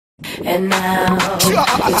And now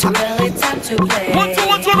it's really time to play. One,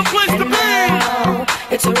 two, the place to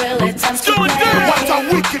be. It's really time to play. What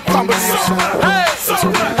a wicked combination. Hey, It's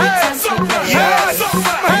really time to play. Yes.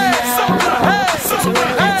 It's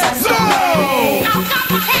really time to play.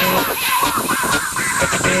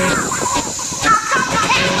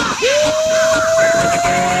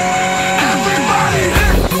 Everybody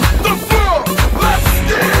hit the floor. Let's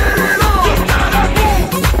get it on. You gotta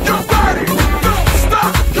move your body. Don't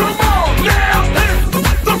stop. Come on now. Hit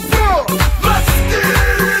the floor. Let's get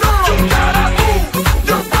it on. You gotta move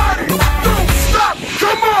your body. Don't stop.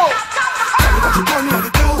 Come on. Tell me what you gonna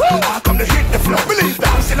do. I come to hit the floor. Believe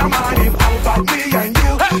that. Still I'm on it. How about me and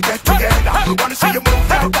you? Get together. Wanna see you move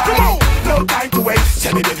that body. No time to waste.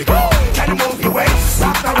 Tell me, baby girl. Can you move your waist?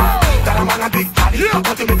 Rock the road. That I'm on a big body.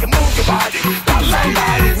 Want to make you move your body.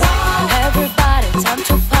 Everybody, time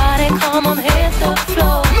to party. Come on, hit the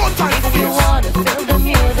floor. No time for If you this. wanna feel the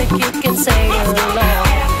music, you can say it along.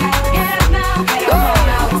 Come on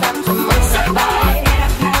now, time to move somebody.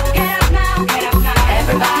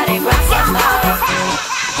 Everybody, grab somebody.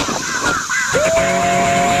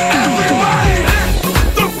 Everybody hit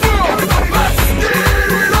the floor. Let's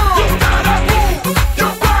get it on. You gotta move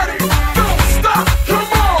your body. Don't stop.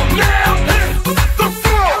 Come on now. Hit the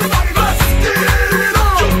floor. Let's get it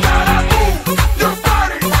on. You gotta move your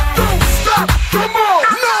body. Don't stop. Come on.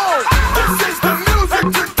 No. This is the music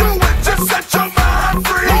to do it. Just set your mind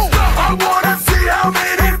free. I wanna see how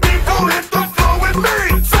many people hit the floor with me.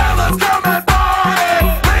 Fellas, come and party.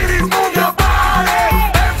 Ladies, move your body.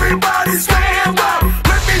 Everybody stand up.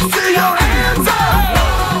 Let me see your hands up.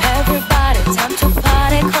 Everybody, time to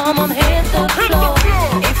party. Come on, hit the floor.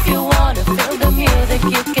 If you wanna feel the music,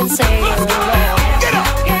 you can say it along. Get up.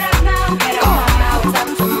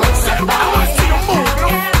 Time to move somebody. See you move.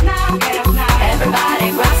 Everybody,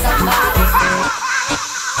 grab somebody.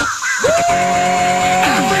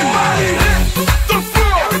 Everybody hit the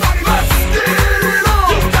floor. Let's get it on.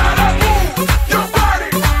 You gotta move your body.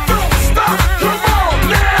 Don't stop. Come on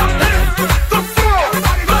now. Hit the floor.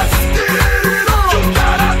 Let's get it on. You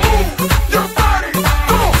gotta move your body.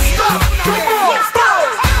 Don't stop. Come on.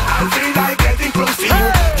 I feel like getting close to you.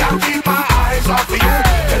 Can't keep my eyes off of you.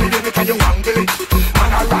 Tell me, baby, can you angle it?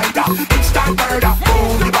 Man, I ride up. Instant murder.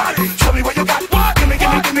 Move your body. Show me what you got. Give me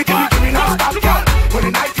no stop, girl. When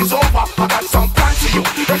the night is over, I got some plans for you.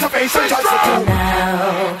 Reservation just for two.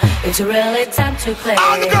 Now it's really time to play.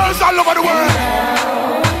 All the girls all over the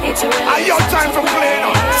world. It's really Are your time for play?